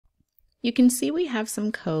you can see we have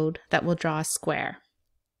some code that will draw a square.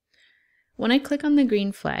 When I click on the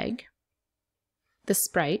green flag, the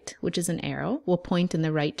sprite, which is an arrow, will point in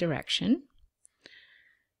the right direction.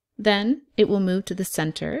 Then it will move to the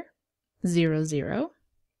center, 0, 0.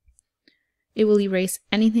 It will erase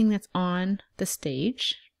anything that's on the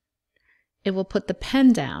stage. It will put the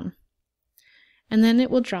pen down, and then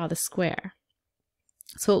it will draw the square.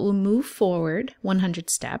 So it will move forward 100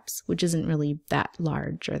 steps, which isn't really that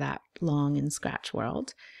large or that long in Scratch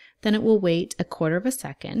World. Then it will wait a quarter of a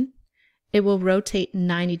second. It will rotate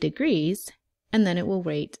 90 degrees, and then it will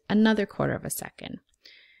wait another quarter of a second.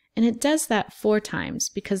 And it does that 4 times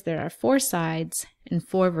because there are 4 sides and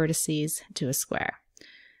 4 vertices to a square.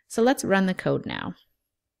 So let's run the code now.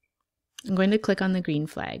 I'm going to click on the green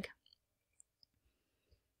flag.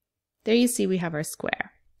 There you see we have our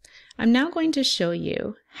square. I'm now going to show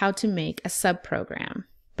you how to make a subprogram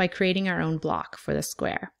by creating our own block for the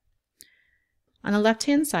square. On the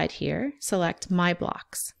left-hand side here, select My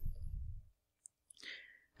Blocks.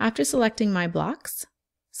 After selecting My Blocks,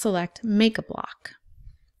 select Make a Block.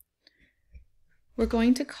 We're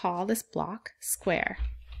going to call this block Square.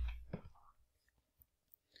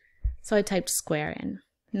 So I typed square in.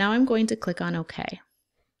 Now I'm going to click on OK.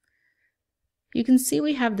 You can see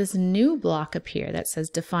we have this new block appear that says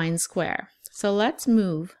Define Square. So let's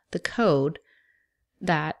move the code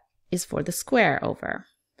that is for the square over.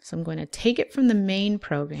 So I'm going to take it from the main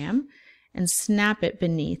program and snap it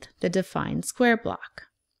beneath the Define Square block.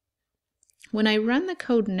 When I run the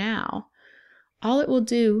code now, all it will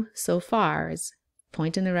do so far is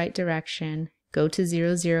point in the right direction, go to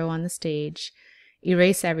 0, 0 on the stage,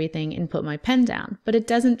 erase everything, and put my pen down, but it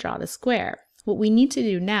doesn't draw the square. What we need to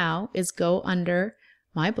do now is go under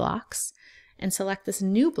My Blocks and select this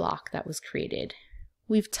new block that was created.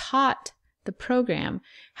 We've taught the program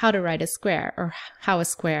how to write a square, or how a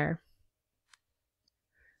square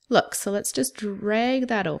looks. So let's just drag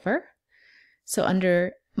that over. So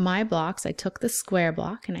under My Blocks, I took the square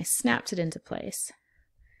block and I snapped it into place.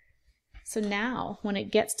 So now when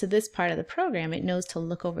it gets to this part of the program, it knows to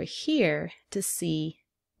look over here to see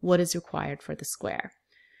what is required for the square.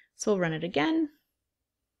 So we'll run it again,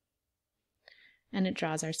 and it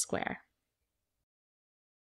draws our square.